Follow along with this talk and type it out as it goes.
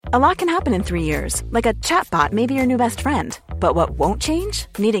A lot can happen in 3 years, like a chatbot may be your new best friend. But what won't change?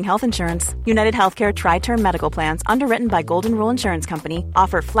 Needing health insurance. United Healthcare Tri-Term Medical Plans, underwritten by Golden Rule Insurance Company,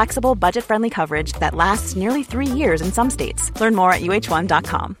 offer flexible, budget-friendly coverage that lasts nearly 3 years in some states. Learn more at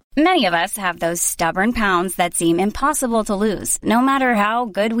uh1.com. Many of us have those stubborn pounds that seem impossible to lose, no matter how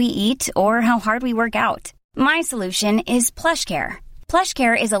good we eat or how hard we work out. My solution is PlushCare.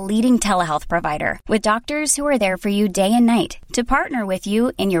 PlushCare is a leading telehealth provider with doctors who are there for you day and night to partner with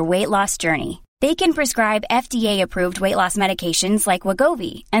you in your weight loss journey. They can prescribe FDA-approved weight loss medications like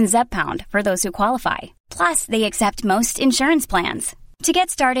Wegovy and Zepbound for those who qualify. Plus, they accept most insurance plans. To get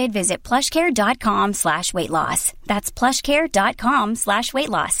started, visit plushcare.com/weightloss. That's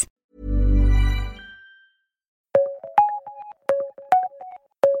plushcare.com/weightloss.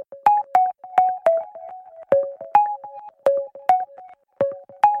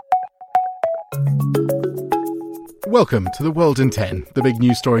 Welcome to The World in 10, the big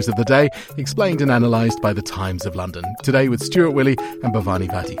news stories of the day, explained and analysed by the Times of London. Today with Stuart Willey and Bhavani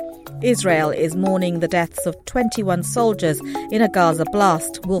Bhatti. Israel is mourning the deaths of 21 soldiers in a Gaza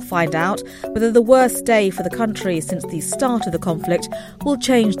blast. We'll find out whether the worst day for the country since the start of the conflict will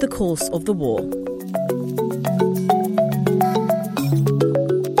change the course of the war.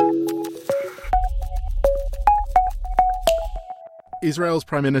 Israel's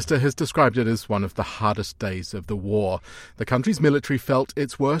Prime Minister has described it as one of the hardest days of the war. The country's military felt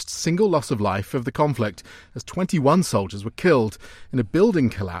its worst single loss of life of the conflict as 21 soldiers were killed in a building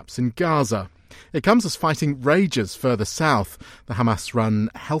collapse in Gaza. It comes as fighting rages further south. The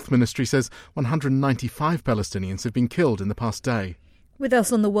Hamas-run health ministry says 195 Palestinians have been killed in the past day. With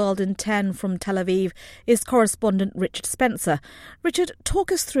us on The World in 10 from Tel Aviv is correspondent Richard Spencer. Richard,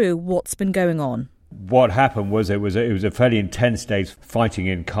 talk us through what's been going on. What happened was it was a fairly intense day's fighting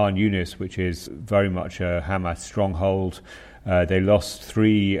in Khan Yunis, which is very much a Hamas stronghold. They lost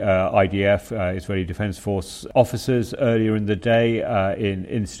 3 IDF, Israeli Defense Force officers earlier in the day in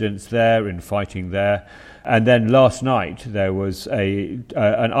incidents there, in fighting there. And then last night there was an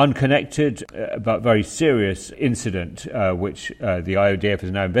unconnected but very serious incident which the IDF is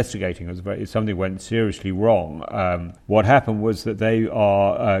now investigating. Something went seriously wrong. What happened was that they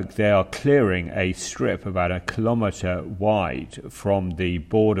are clearing a strip about 1 kilometre wide from the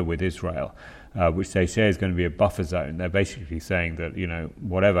border with Israel, which they say is going to be a buffer zone. They're basically saying that,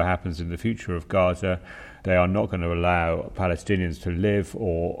 whatever happens in the future of Gaza, they are not going to allow Palestinians to live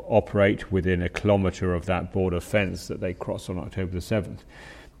or operate within 1 kilometre of that border fence that they crossed on October the 7th.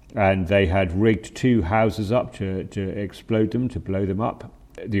 And they had rigged 2 houses up to explode them, to blow them up.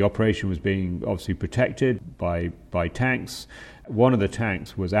 The operation was being obviously protected by tanks. One of the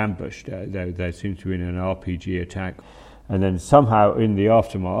tanks was ambushed. There seemed to have been an RPG attack. And then somehow in the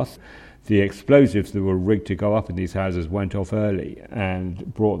aftermath, the explosives that were rigged to go up in these houses went off early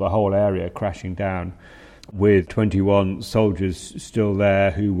and brought the whole area crashing down, with 21 soldiers still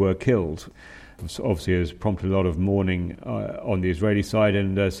there who were killed. Obviously, it has prompted a lot of mourning on the Israeli side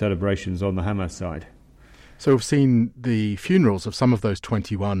and celebrations on the Hamas side. So we've seen the funerals of some of those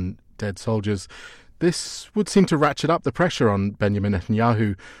 21 dead soldiers. This would seem to ratchet up the pressure on Benjamin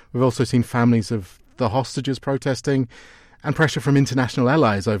Netanyahu. We've also seen families of the hostages protesting and pressure from international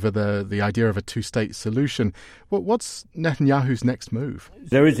allies over the idea of a 2-state solution. What's Netanyahu's next move?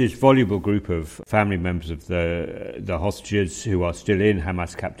 There is this voluble group of family members of the hostages who are still in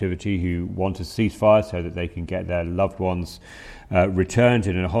Hamas captivity, who want a ceasefire so that they can get their loved ones returned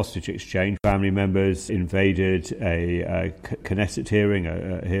in a hostage exchange. Family members invaded a Knesset hearing,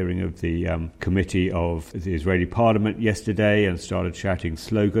 a hearing of the committee of the Israeli parliament yesterday, and started shouting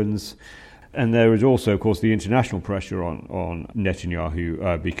slogans. And there is also, of course, the international pressure on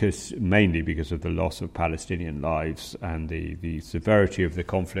Netanyahu, mainly because of the loss of Palestinian lives and the severity of the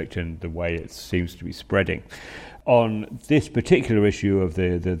conflict and the way it seems to be spreading. On this particular issue of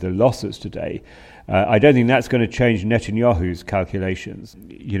the losses today, I don't think that's going to change Netanyahu's calculations.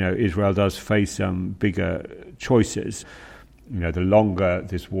 Israel does face some bigger choices. The longer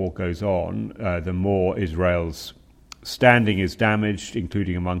this war goes on, the more Israel's standing is damaged,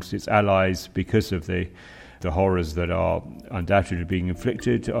 including amongst its allies, because of the horrors that are undoubtedly being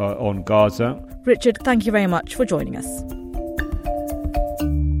inflicted on Gaza. Richard, thank you very much for joining us.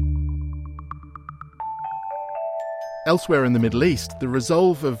 Elsewhere in the Middle East, the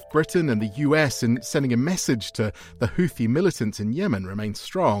resolve of Britain and the US in sending a message to the Houthi militants in Yemen remains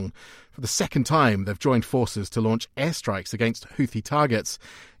strong. For the second time, they've joined forces to launch airstrikes against Houthi targets.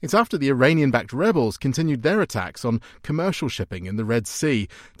 It's after the Iranian-backed rebels continued their attacks on commercial shipping in the Red Sea.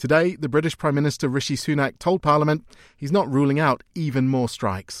 Today, the British Prime Minister Rishi Sunak told Parliament he's not ruling out even more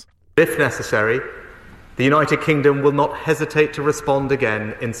strikes. If necessary, The United Kingdom will not hesitate to respond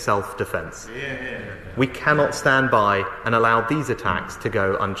again in self-defence. We cannot stand by and allow these attacks to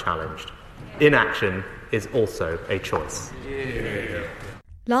go unchallenged. Inaction is also a choice.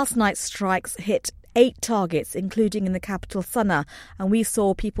 Last night's strikes hit 8 targets, including in the capital Sana'a, and we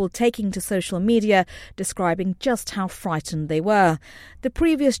saw people taking to social media describing just how frightened they were. The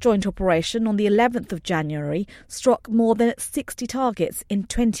previous joint operation on the 11th of January struck more than 60 targets in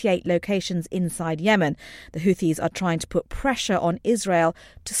 28 locations inside Yemen. The Houthis are trying to put pressure on Israel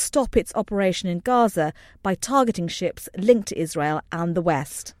to stop its operation in Gaza by targeting ships linked to Israel and the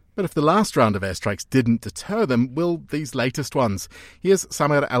West. But if the last round of airstrikes didn't deter them, will these latest ones? Here's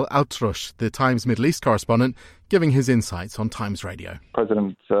Samer Al-Outrush, the Times Middle East correspondent, giving his insights on Times Radio.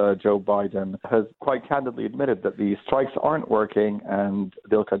 President Joe Biden has quite candidly admitted that the strikes aren't working and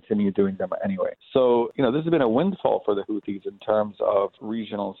they'll continue doing them anyway. So, this has been a windfall for the Houthis in terms of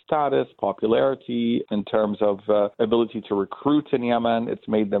regional status, popularity, in terms of ability to recruit in Yemen. It's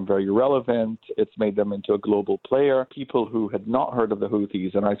made them very relevant. It's made them into a global player. People who had not heard of the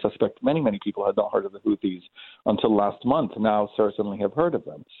Houthis, and I suspect many, many people had not heard of the Houthis until last month, now certainly have heard of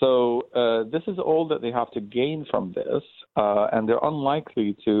them. So this is all that they have to gain from this, and they're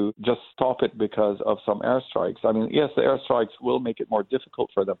unlikely to just stop it because of some airstrikes. I mean, yes, the airstrikes will make it more difficult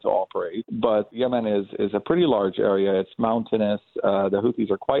for them to operate, but Yemen is a pretty large area. It's mountainous. The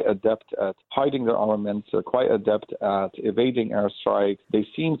Houthis are quite adept at hiding their armaments. They're quite adept at evading airstrikes. They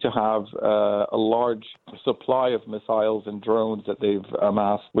seem to have a large supply of missiles and drones that they've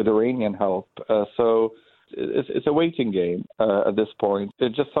amassed with Iranian help. So it's a waiting game at this point.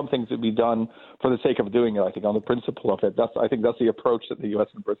 It's just something to be done for the sake of doing it, I think, on the principle of it. I think that's the approach that the US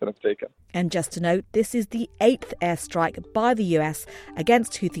and Britain have taken. And just to note, this is the 8th airstrike by the US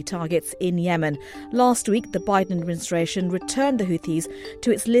against Houthi targets in Yemen. Last week, the Biden administration returned the Houthis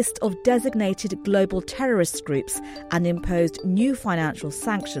to its list of designated global terrorist groups and imposed new financial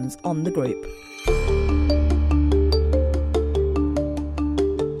sanctions on the group.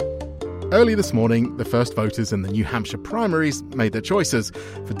 Early this morning, the first voters in the New Hampshire primaries made their choices.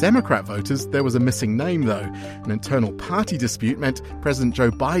 For Democrat voters, there was a missing name, though. An internal party dispute meant President Joe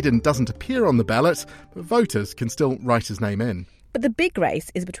Biden doesn't appear on the ballot, but voters can still write his name in. But the big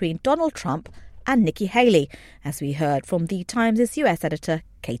race is between Donald Trump and Nikki Haley, as we heard from the Times' US editor,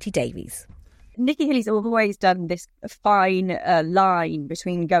 Katie Davies. Nikki Haley's always done this fine line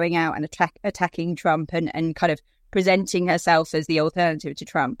between going out and attacking Trump and kind of presenting herself as the alternative to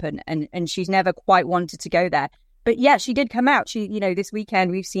Trump, and she's never quite wanted to go there. But yeah, she did come out. She, this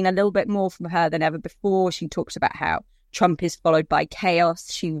weekend we've seen a little bit more from her than ever before. She talks about how Trump is followed by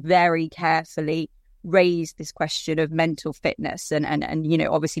chaos. She very carefully raised this question of mental fitness and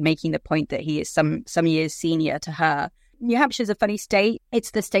obviously making the point that he is some years senior to her. New Hampshire's a funny state.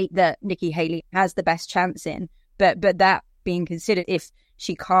 It's the state that Nikki Haley has the best chance in. But that being considered, if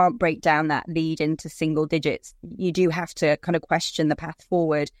she can't break down that lead into single digits, you do have to kind of question the path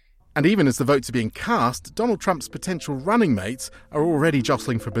forward. And even as the votes are being cast, Donald Trump's potential running mates are already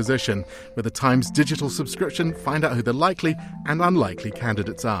jostling for position. With the Times digital subscription, find out who the likely and unlikely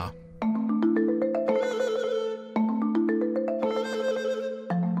candidates are.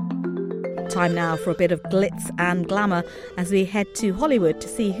 Time now for a bit of glitz and glamour as we head to Hollywood to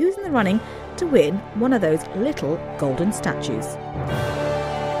see who's in the running to win one of those little golden statues.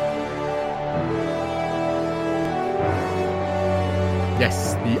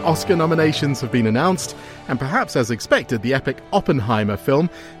 Yes, the Oscar nominations have been announced, and perhaps as expected, the epic Oppenheimer film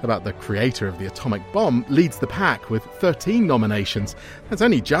about the creator of the atomic bomb leads the pack with 13 nominations. That's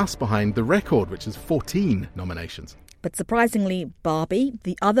only just behind the record, which is 14 nominations. But surprisingly, Barbie,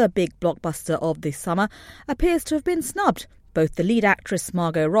 the other big blockbuster of this summer, appears to have been snubbed. Both the lead actress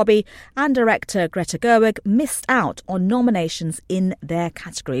Margot Robbie and director Greta Gerwig missed out on nominations in their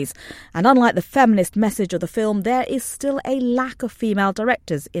categories. And unlike the feminist message of the film, there is still a lack of female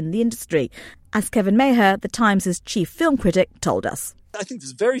directors in the industry, as Kevin Maher, the Times' chief film critic, told us. I think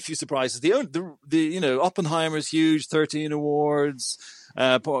there's very few surprises. The Oppenheimer's huge, 13 awards.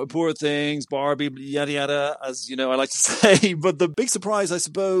 Poor Things, Barbie, yada yada, as I like to say. But the big surprise, I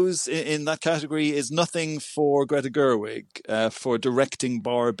suppose, in that category is nothing for Greta Gerwig for directing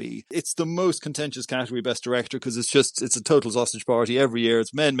Barbie. It's the most contentious category, Best Director, because it's a total sausage party every year.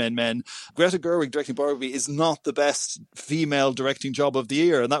 It's men. Greta Gerwig directing Barbie is not the best female directing job of the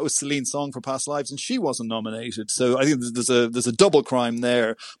year, and that was Celine Song for Past Lives, and she wasn't nominated. So I think there's a double crime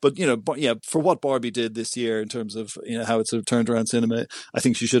there. But for what Barbie did this year in terms of how it's sort of turned around cinema. I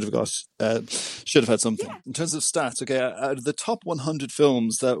think she should have had something. Yeah. In terms of stats, okay, out of the top 100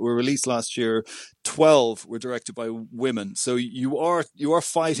 films that were released last year, 12 were directed by women. So you are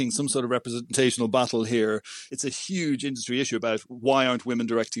fighting some sort of representational battle here. It's a huge industry issue about why aren't women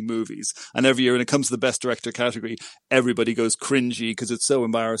directing movies. And every year when it comes to the best director category, everybody goes cringy because it's so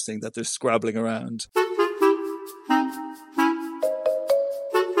embarrassing that they're scrabbling around.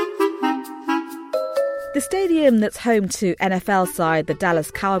 The stadium that's home to NFL side the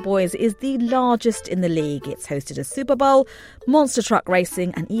Dallas Cowboys is the largest in the league. It's hosted a Super Bowl, monster truck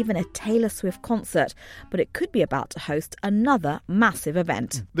racing and even a Taylor Swift concert. But it could be about to host another massive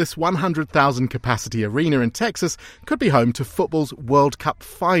event. This 100,000 capacity arena in Texas could be home to football's World Cup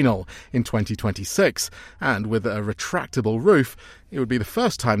final in 2026. And with a retractable roof, it would be the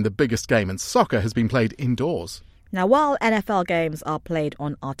first time the biggest game in soccer has been played indoors. Now, while NFL games are played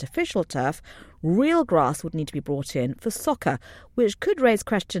on artificial turf, real grass would need to be brought in for soccer, which could raise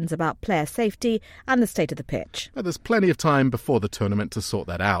questions about player safety and the state of the pitch. But there's plenty of time before the tournament to sort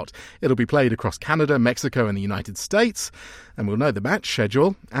that out. It'll be played across Canada, Mexico and the United States, and we'll know the match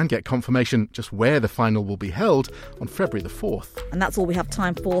schedule and get confirmation just where the final will be held on February the 4th. And that's all we have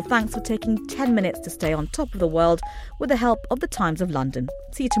time for. Thanks for taking 10 minutes to stay on top of the world with the help of the Times of London.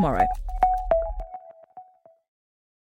 See you tomorrow.